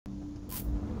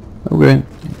Okay.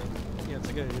 Yeah, it's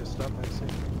a good idea to stop and see.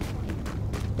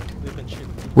 We've been shooting.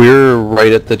 We're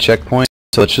right at the checkpoint,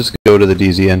 so let's just go to the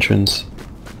DZ entrance.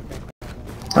 It's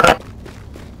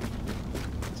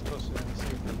close to the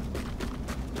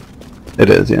safe. It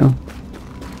is, yeah.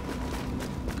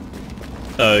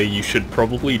 You should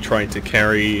probably try to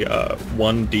carry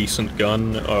one decent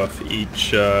gun of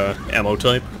each ammo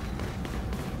type.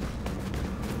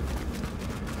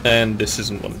 And this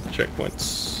isn't one of the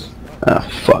checkpoints. Ah,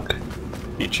 fuck.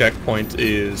 The checkpoint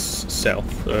is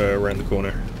south, around the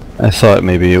corner. I thought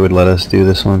maybe it would let us do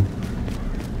this one.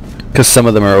 Because some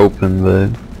of them are open, but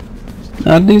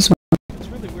not these ones. It's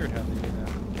really weird how they do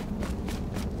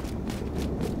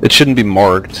that. It shouldn't be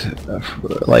marked,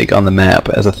 like, on the map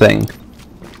as a thing.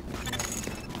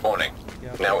 Warning.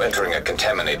 Now entering a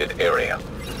contaminated area.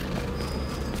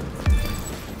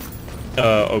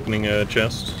 Opening a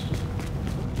chest.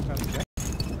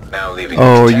 Now leaving.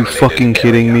 Oh, are you fucking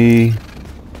kidding me?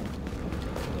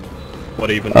 What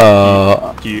even?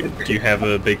 Do you have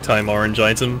a big time orange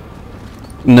item?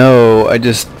 No, I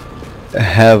just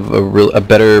have a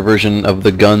better version of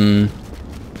the gun.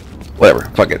 Whatever,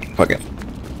 fuck it.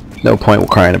 No point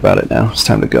crying about it now. It's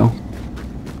time to go.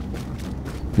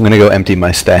 I'm gonna go empty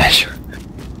my stash.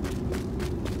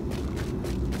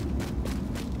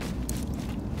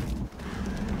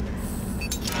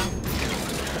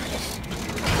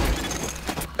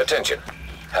 Attention.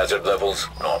 Hazard levels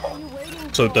normal.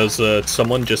 So does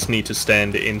someone just need to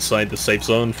stand inside the safe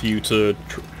zone for you to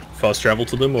fast travel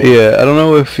to them? Or? Yeah, I don't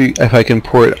know if I can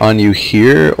port on you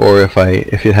here or if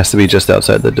it has to be just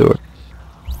outside the door.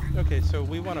 Okay, so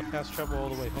we want to fast travel all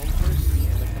the way home first and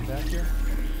then come back here?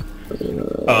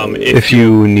 If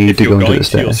you need to go into the your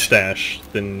stash. stash,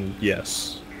 then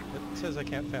yes. It says I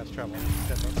can't fast travel.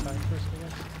 Step outside first,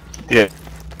 I guess? Yeah.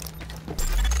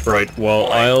 Right. Well,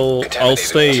 I'll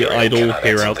stay idle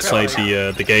here outside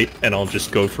the gate, and I'll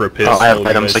just go for a piss. Oh, I have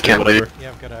items. I can't leave. Yeah,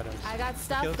 I've got items. I got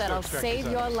stuff that'll save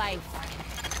your life.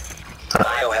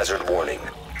 Biohazard warning.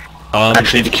 I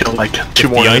actually need to kill like 2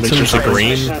 more the enemies. items are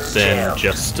green, then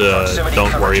just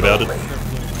don't worry about it.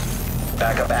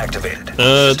 Backup activated.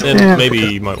 Then maybe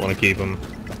you might want to keep them.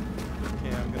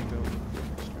 Yeah, I'm gonna go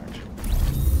distraction.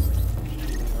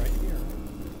 Right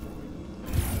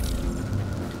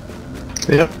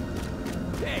here. Yep.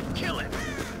 Hey, kill him!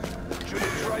 Should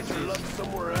have tried to look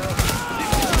somewhere else.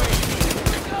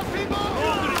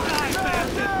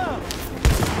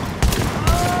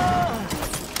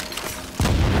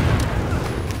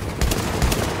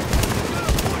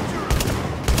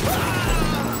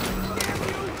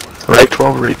 Right,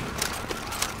 12 read.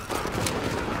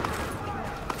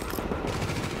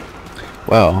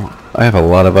 Wow, I have a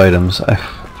lot of items. I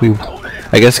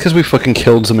guess because we fucking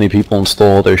killed so many people and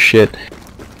stole all their shit.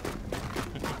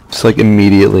 Just like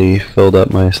immediately filled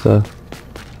up my stuff.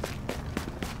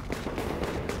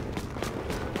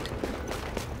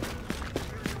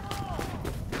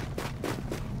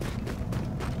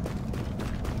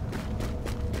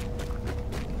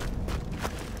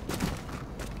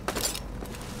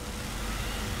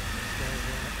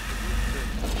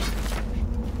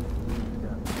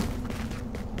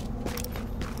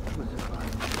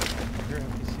 Here,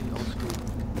 NPCs.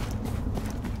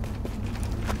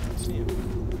 See you.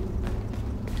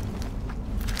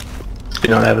 You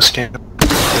don't have a scan. I'm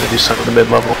gonna do some of the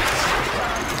mid-level.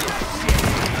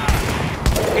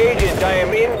 Agent, I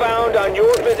am inbound on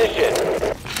your position.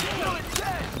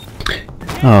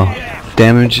 Oh,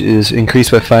 damage is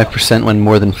increased by 5% when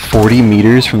more than 40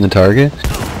 meters from the target?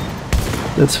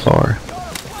 That's far.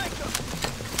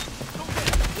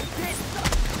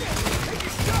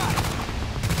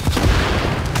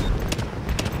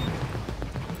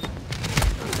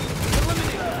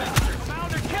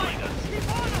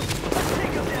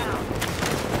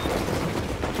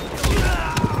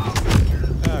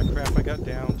 Ah, crap, I got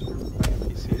downed by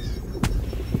NPCs.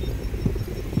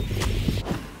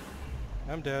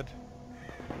 I'm dead.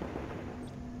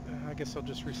 I guess I'll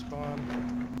just respawn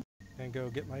and go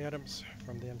get my items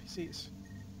from the NPCs.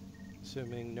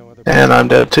 Assuming no other... And I'm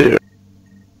dead too.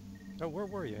 Oh, where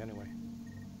were you anyway?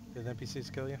 Did the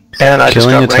NPCs kill you? And I just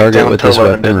Killing a got ranked target down with to this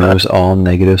 11, weapon didn't I? removes all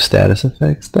negative status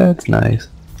effects. That's nice.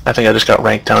 I think I just got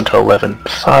ranked down to 11.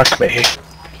 Fuck me.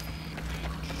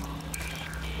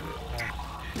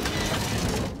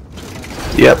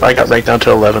 Yep, I got ranked down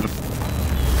to 11.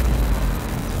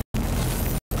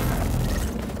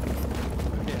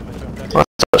 Well,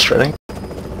 that's frustrating.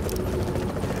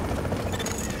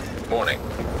 Warning.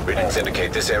 Readings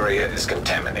indicate this area is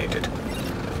contaminated.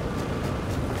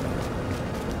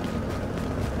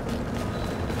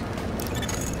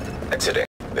 Exiting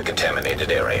the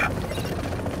contaminated area.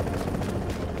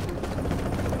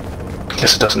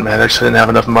 Guess it doesn't matter, because I didn't have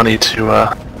enough money to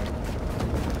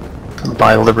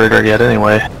buy a Liberator yet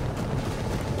anyway.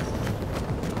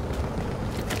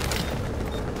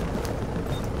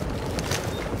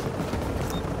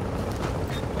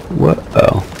 What?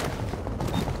 Oh.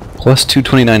 Plus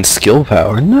 229 skill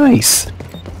power. Nice!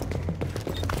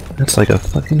 That's like a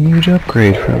fucking huge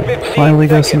upgrade from finally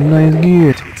got some nice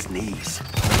gear. Its knees.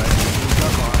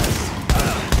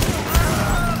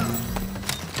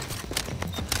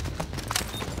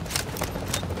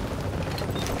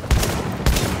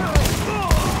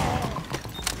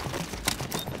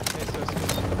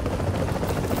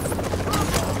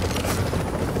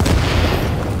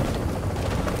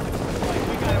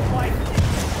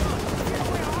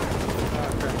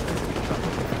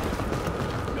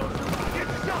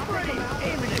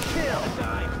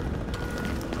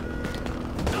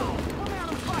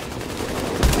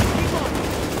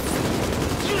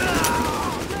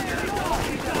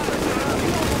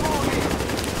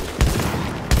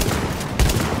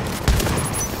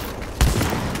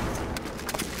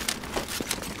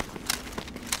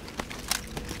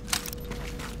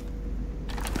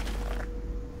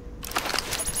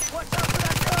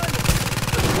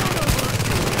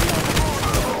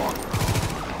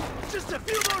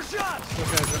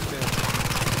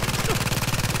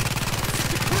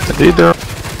 Dude, there.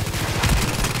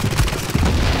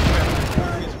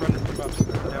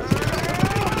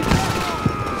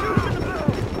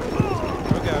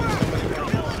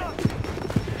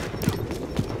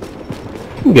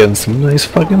 I'm getting some nice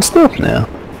fucking stuff now.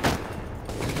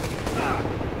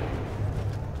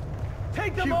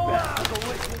 Take them all out!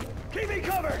 Keep me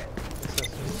covered!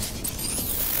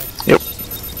 Yep.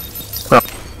 Well,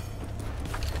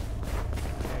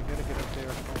 I gotta get up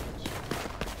there.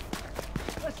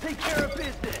 Let's take care of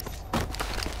business!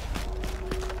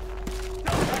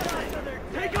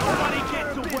 Take nobody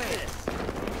gets away!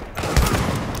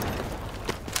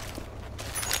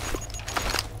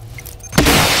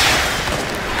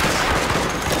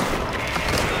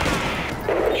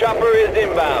 Chopper is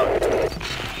inbound.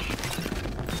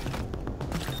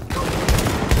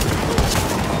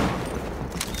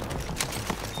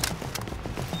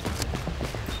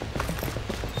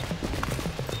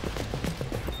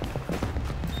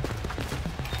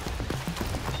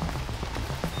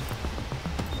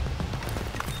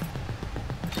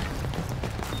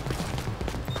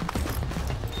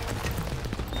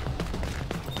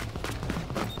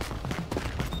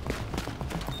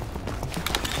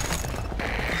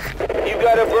 You've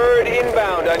got a bird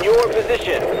inbound on your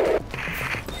position.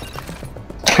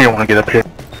 you don't want to get up here.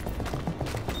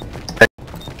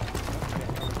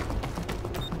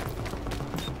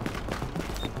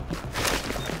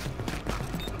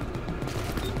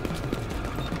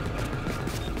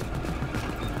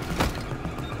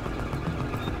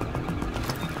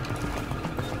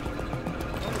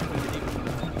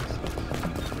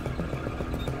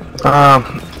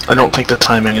 I don't think the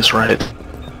timing is right.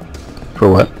 For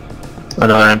what?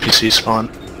 Another NPC spawn.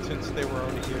 Since they were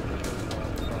already here.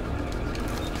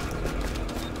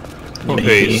 Okay,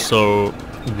 Maybe. so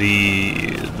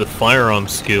the firearm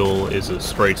skill is a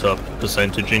straight up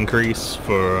percentage increase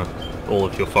for all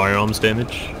of your firearms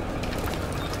damage.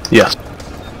 Yes.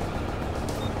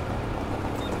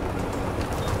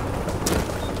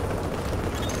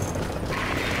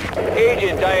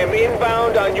 Agent, I am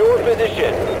inbound on your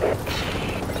position.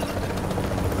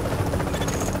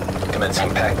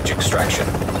 Commencing package extraction.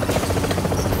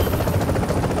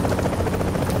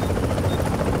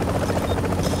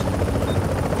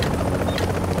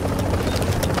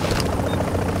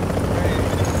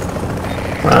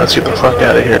 Let's get the fuck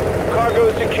out of here.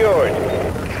 Cargo secured.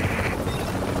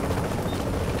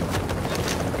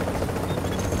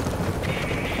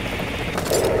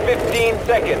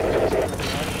 Seconds.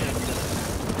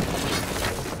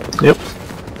 Yep.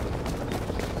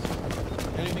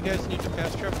 Any of you guys need to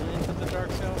fast travel into the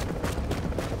dark zone?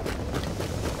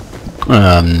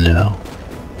 No.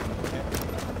 Okay.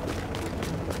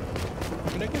 I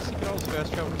mean, I guess you can always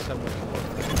fast travel to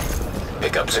 714.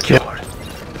 Pickup secured.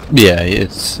 Yeah,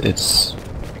 it's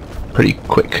pretty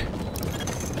quick.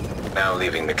 Now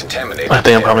leaving the contaminated I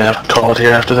think I'm probably gonna have to call it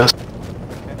here after this.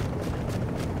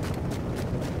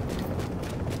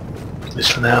 At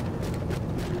least for now.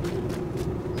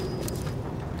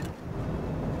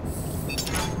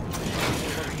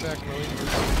 Welcome back,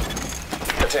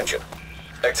 Willie. Attention.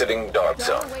 Exiting dark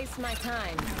zone. Don't waste my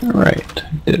time. Right,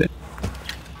 did it.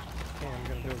 Okay, I'm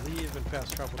gonna go leave and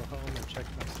fast travel to home and check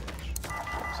my stash.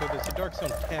 So there's a dark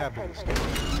zone tab in the store.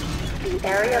 The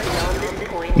area beyond this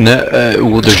point. No,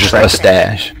 well, there's just a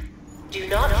stash. Do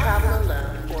not travel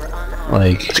alone or unarmed.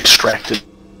 Like, It's extracted.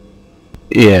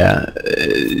 Yeah,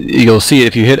 you'll see it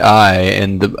if you hit I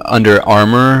and under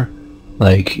armor,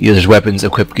 like there's weapons,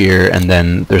 equip gear, and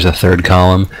then there's a third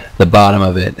column. The bottom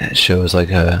of it shows like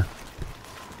a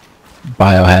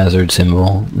biohazard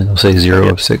symbol. It'll say 0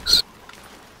 of 6.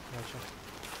 Gotcha.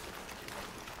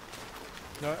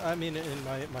 No, I mean in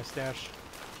my stash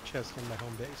chest in my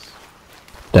home base.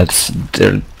 That's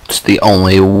the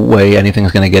only way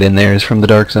anything's gonna get in there is from the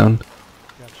dark zone.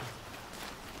 Gotcha.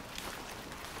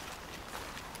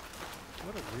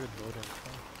 What a weird loadout.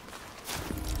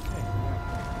 Hey,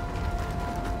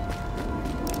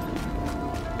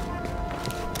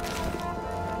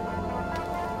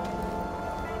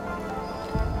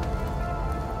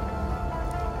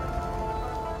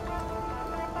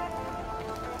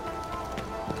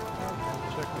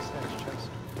 check the stash chest.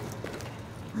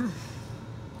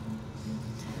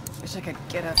 Wish I could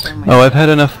get up there. Oh, I've had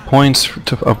enough points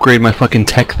to upgrade my fucking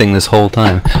tech thing this whole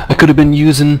time. I could have been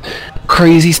using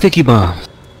crazy sticky bombs.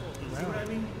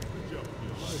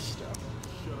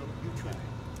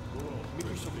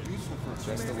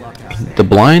 The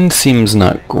blind seems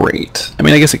not great. I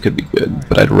mean, I guess it could be good,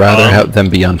 but I'd rather have them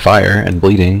be on fire and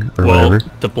bleeding or Well,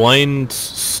 whatever. the blind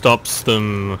stops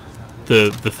them.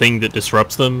 The thing that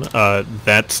disrupts them,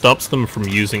 that stops them from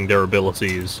using their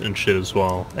abilities and shit as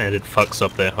well, and it fucks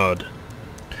up their HUD.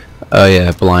 Oh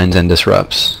yeah, blinds and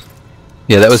disrupts.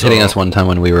 Yeah, that was hitting us one time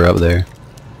when we were up there.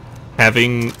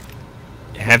 Having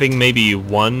maybe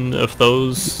one of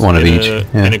those One of each,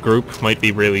 yeah. in a group might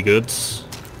be really good.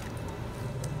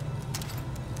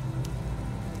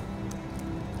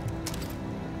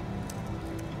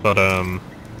 But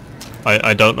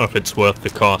I don't know if it's worth the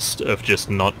cost of just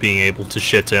not being able to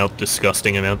shit out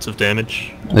disgusting amounts of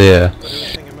damage. Yeah. Put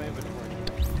everything in my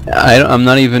inventory. I'm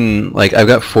not even, like, I've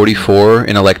got 44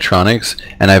 in electronics,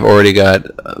 and I've already got,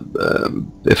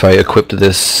 if I equip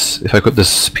this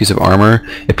piece of armor,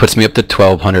 it puts me up to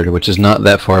 1200, which is not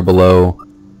that far below,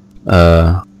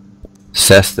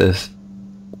 Cestus.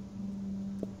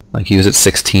 Like, he was at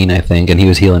 16, I think, and he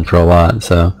was healing for a lot,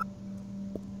 so...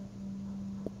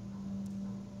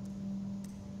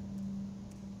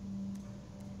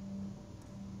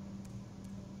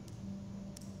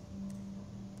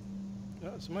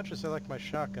 As much as I like my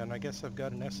shotgun, I guess I've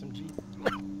got an SMG.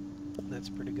 That's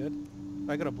pretty good.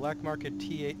 I got a black market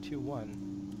T821.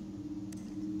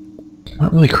 I'm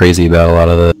not really crazy about a lot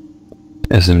of the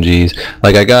SMGs.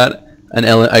 Like, I got an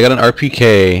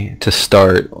RPK to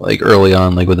start, like, early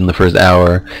on, like, within the first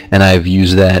hour, and I've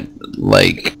used that,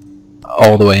 like,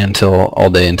 all day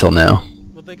until now.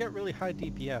 Well, they got really high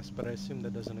DPS, but I assume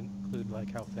that doesn't include,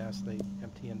 like, how fast they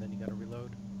empty and then you gotta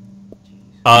reload.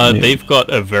 They've got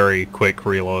a very quick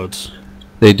reload.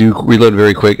 They do reload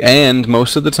very quick, and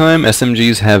most of the time,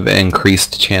 SMGs have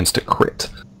increased chance to crit,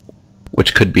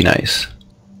 which could be nice.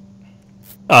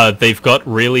 They've got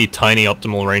really tiny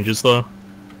optimal ranges, though.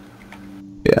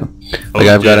 Yeah. Like,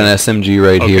 I've got an SMG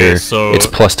right here. So it's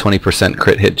plus 20%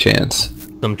 crit hit chance.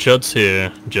 some chuds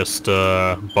here just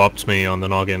bopped me on the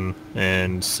noggin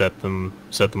and set them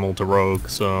all to rogue,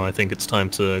 so I think it's time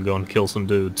to go and kill some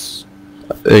dudes.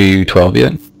 Are you 12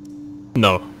 yet?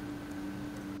 No.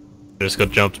 I just got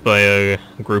jumped by a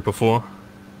group of 4.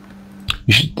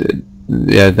 You should...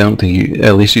 yeah, I don't think you...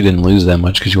 At least you didn't lose that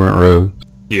much because you weren't rogue.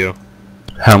 Yeah.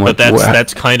 How much... But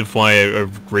that's kind of why I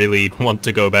really want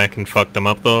to go back and fuck them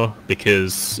up, though,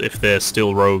 because if they're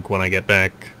still rogue when I get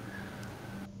back,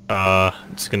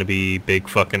 it's gonna be big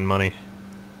fucking money.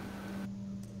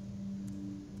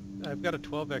 I've got a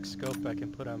 12x scope I can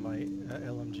put on my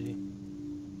LMG.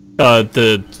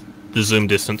 The zoom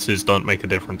distances don't make a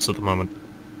difference at the moment.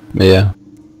 Yeah.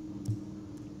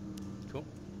 Cool.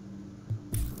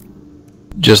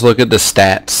 Just look at the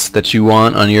stats that you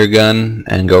want on your gun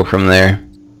and go from there.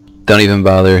 Don't even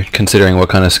bother considering what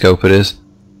kind of scope it is.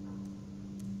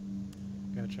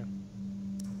 Gotcha.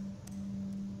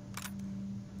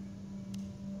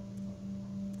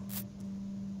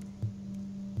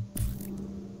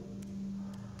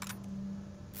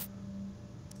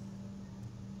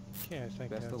 Okay, I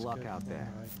think Best that's of luck good out for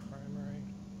there. my primary.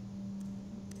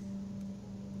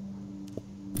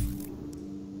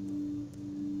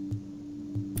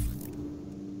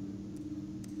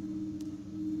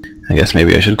 I guess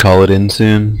maybe I should call it in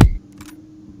soon.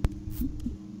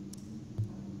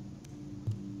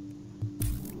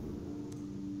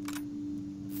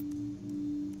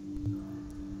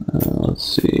 Let's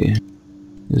see.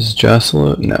 Is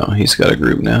Jocelyn? No, he's got a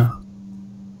group now.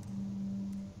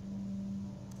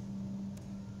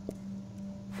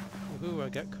 Ooh, I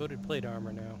got coated plate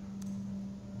armor now.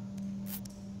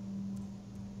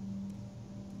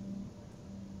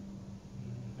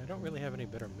 I don't really have any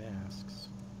better masks.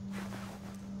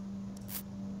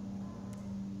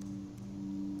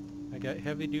 got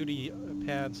heavy duty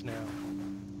pads now.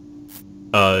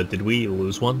 Did we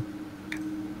lose one?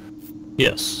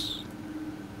 Yes.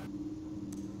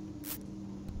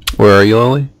 Where are you,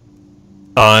 Lolly?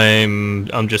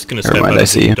 I'm just gonna step mind, out I of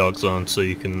see the you. dog zone so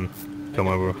you can come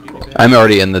over. I'm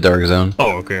already in the dark zone.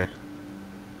 Oh, okay.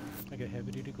 I got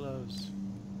heavy duty gloves.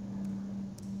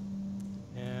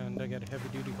 And I got a heavy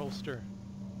duty holster.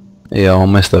 Yeah, all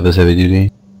my stuff is heavy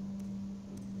duty.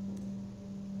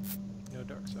 No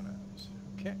dark zone items.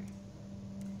 Okay.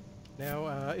 Now,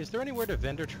 is there anywhere to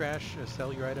vendor trash,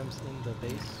 sell your items in the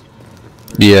base?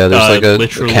 Yeah, there's like a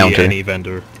literally counter. any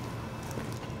vendor.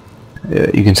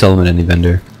 Yeah, you can sell them at any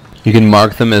vendor. You can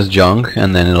mark them as junk,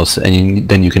 and then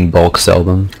then you can bulk sell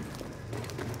them.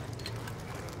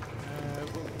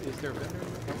 Is there a vendor?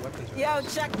 What weapons are Yo,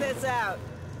 those? check this out.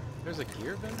 There's a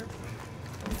gear vendor?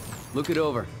 Look it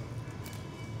over.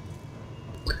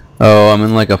 Oh, I'm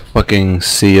in like a fucking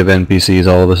sea of NPCs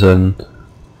all of a sudden.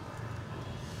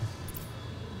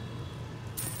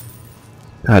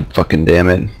 God fucking damn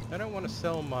it. I don't want to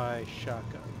sell my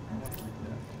shotgun. I want to keep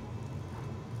that.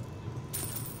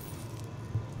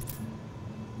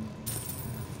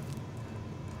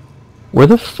 Where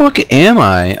the fuck am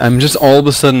I? I'm just all of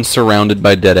a sudden surrounded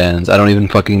by dead ends. I don't even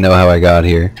fucking know how I got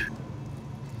here.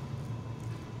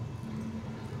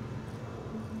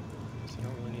 So I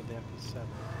don't really need the MP7.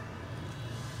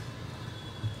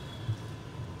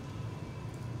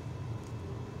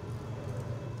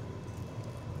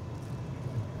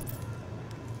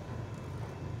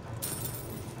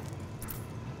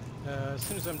 As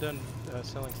soon as I'm done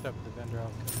selling stuff at the vendor, I'll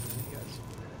come visit you guys.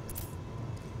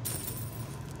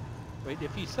 Wait,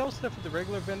 if you sell stuff at the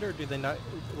regular vendor, do they not...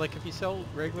 Like, if you sell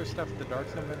regular stuff at the Dark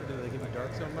Zone vendor, do they give you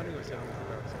Dark Zone money, or is that only for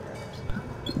Dark Zone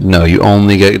vendors? No, you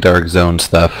only get Dark Zone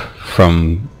stuff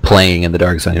from playing in the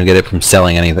Dark Zone. You don't get it from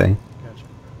selling anything, Gotcha.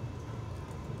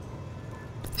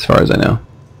 as far as I know.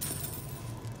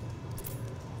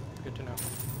 Good to know.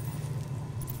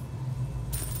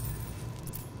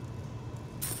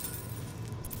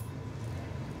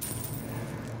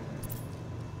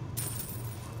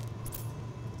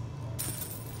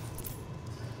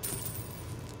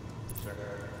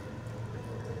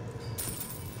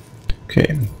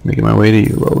 Okay, making my way to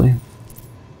you, Lowly.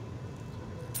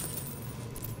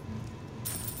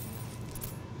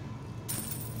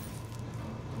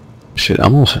 Shit,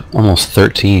 almost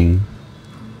 13.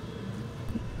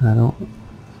 I don't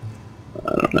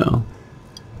know.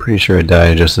 Pretty sure I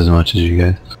died just as much as you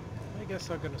guys. I guess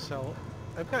I'm gonna sell...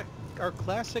 I've got... Are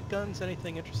classic guns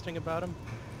anything interesting about them?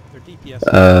 They're DPS.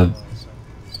 So.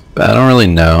 I don't really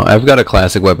know. I've got a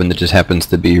classic weapon that just happens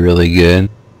to be really good.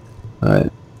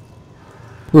 But...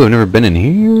 Ooh, I've never been in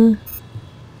here.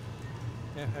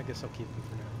 Yeah, I guess I'll keep them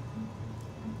for now.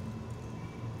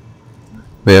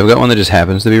 Wait, I've got one that just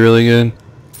happens to be really good.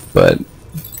 But...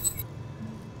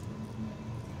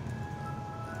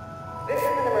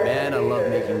 Man, I love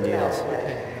making deals.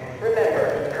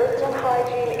 Remember, personal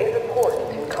hygiene is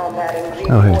important in combating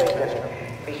green Oh, hey. poison.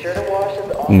 Be sure to wash as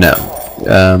often No. as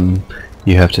possible.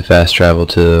 You have to fast travel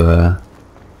to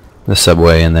the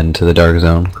subway and then to the Dark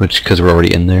Zone, because we're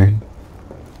already in there.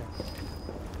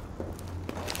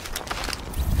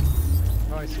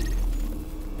 Oh, I see.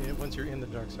 Yeah, once you're in the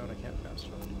Dark Zone, I can't fast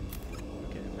travel.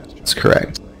 Okay, fast travel. That's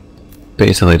correct.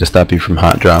 Basically to stop you from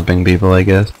hot dropping people, I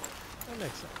guess.